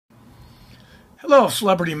Hello,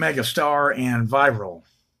 celebrity megastar and viral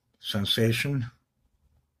sensation.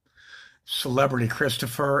 Celebrity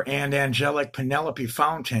Christopher and angelic Penélope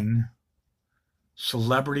Fountain.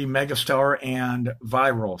 Celebrity megastar and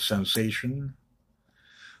viral sensation.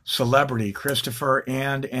 Celebrity Christopher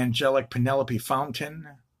and angelic Penélope Fountain.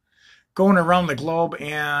 Going around the globe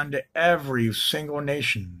and every single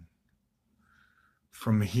nation.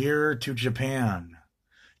 From here to Japan,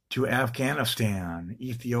 to Afghanistan,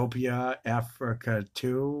 Ethiopia, Africa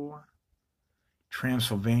too,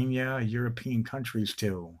 Transylvania, European countries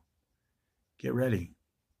too. Get ready.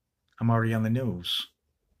 I'm already on the news.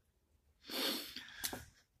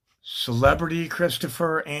 Celebrity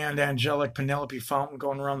Christopher and angelic Penélope Fountain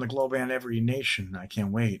going around the globe and every nation. I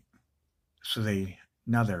can't wait. So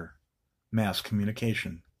another mass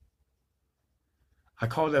communication. I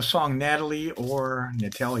call this song Natalie or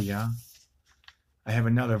Natalia. I have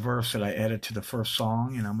another verse that I added to the first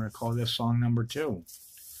song, and I'm going to call this song number 2.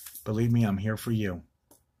 Believe me, I'm here for you.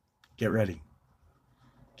 Get ready.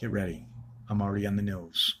 Get ready. I'm already on the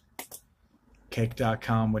news.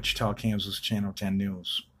 Cake.com, Wichita, Kansas, Channel 10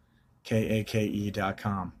 News.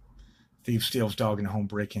 KAKE.com. Thief steals dog in a home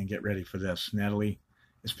break-in. Get ready for this. Natalie,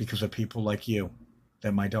 it's because of people like you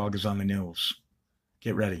that my dog is on the news.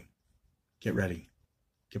 Get ready. Get ready.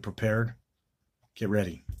 Get prepared. Get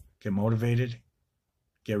ready. Get motivated.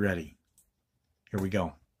 Get ready. Here we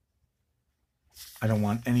go. I don't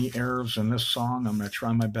want any errors in this song. I'm going to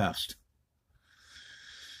try my best.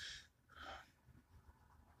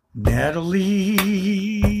 Natalie,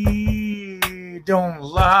 don't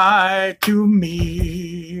lie to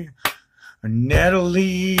me.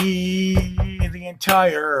 Natalie, the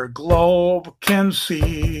entire globe can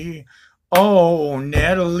see. Oh,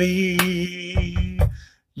 Natalie,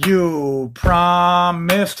 you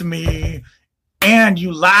promised me and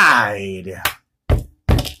you lied.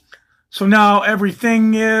 So now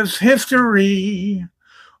everything is history.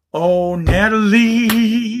 Oh, Natalie,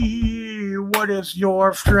 what is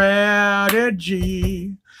your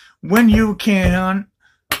strategy when you can't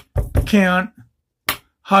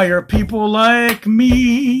hire people like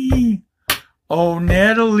me? Oh,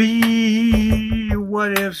 Natalie,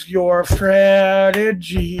 what is your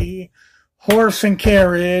strategy? Horse and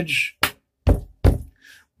carriage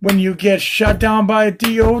when you get shut down by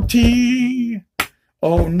DOT.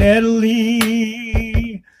 Oh,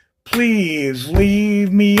 Natalie, please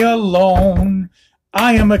leave me alone.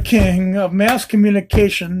 I am a king of mass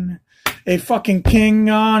communication, a fucking king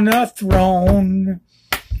on a throne.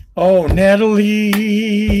 Oh,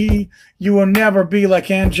 Natalie, you will never be like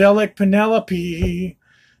angelic Penelope.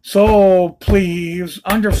 So please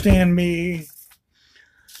understand me.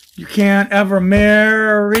 You can't ever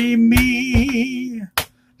marry me.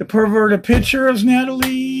 The perverted pictures,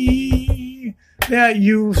 Natalie, that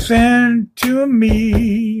you send to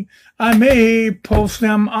me, I may post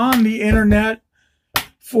them on the internet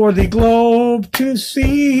for the globe to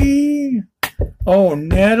see. Oh,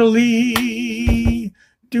 Natalie,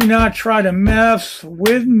 do not try to mess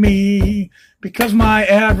with me, because my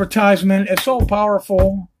advertisement is so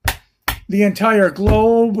powerful, the entire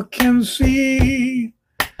globe can see.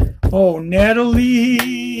 Oh,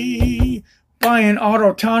 Natalie, buy an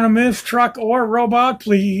autonomous truck or robot,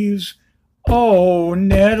 please. Oh,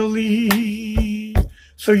 Natalie,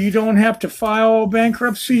 so you don't have to file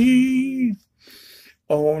bankruptcy.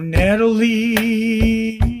 Oh,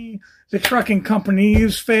 Natalie, the trucking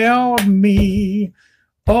companies failed me.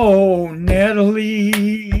 Oh,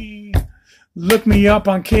 Natalie, look me up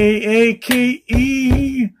on KAKE.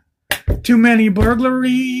 Too many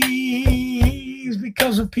burglaries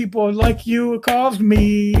because of people like you caused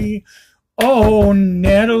me. Oh,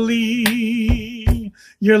 Natalie,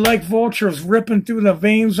 you're like vultures ripping through the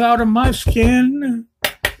veins out of my skin.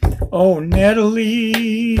 Oh,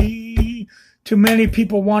 Natalie, too many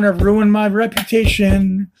people want to ruin my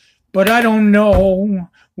reputation, but I don't know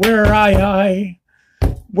where I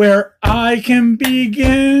can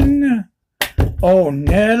begin. Oh,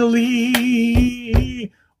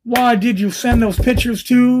 Natalie, why did you send those pictures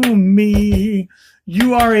to me?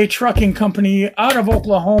 You are a trucking company out of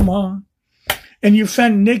Oklahoma, and you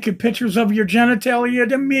sent naked pictures of your genitalia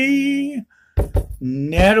to me.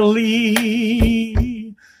 Natalie,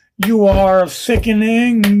 you are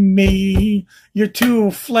sickening me. You're too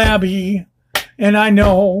flabby, and I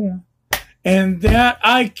know, and that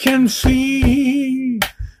I can see.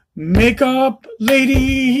 Makeup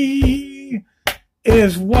lady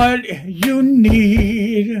is what you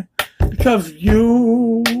need, because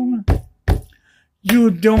you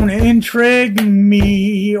don't intrigue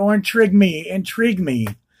me. I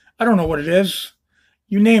don't know what it is.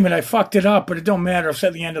 You name it, I fucked it up, but it don't matter. It's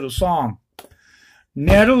at the end of the song.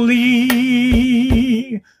 Natalie,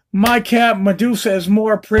 my cat Medusa is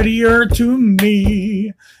more prettier to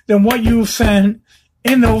me than what you sent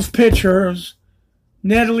in those pictures.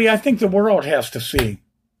 Natalie, I think the world has to see.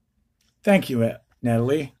 Thank you,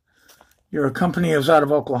 Natalie. Your company is out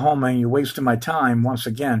of Oklahoma and you wasted my time once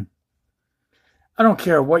again. I don't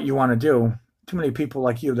care what you want to do. Too many people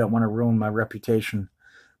like you that want to ruin my reputation.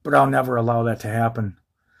 But I'll never allow that to happen.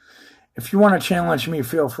 If you want to challenge me,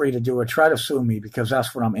 feel free to do it. Try to sue me because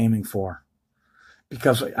that's what I'm aiming for.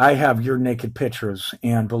 Because I have your naked pictures,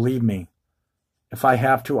 and believe me, if I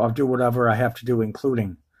have to, I'll do whatever I have to do,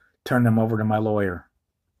 including turn them over to my lawyer.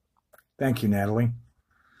 Thank you, Natalie.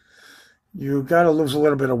 You got to lose a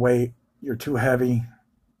little bit of weight. You're too heavy.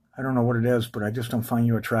 I don't know what it is, but I just don't find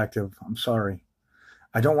you attractive. I'm sorry.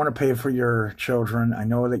 I don't want to pay for your children. I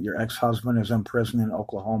know that your ex-husband is in prison in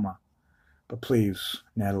Oklahoma. But please,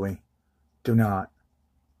 Natalie, do not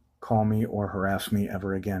call me or harass me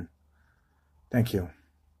ever again. Thank you.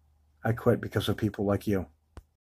 I quit because of people like you.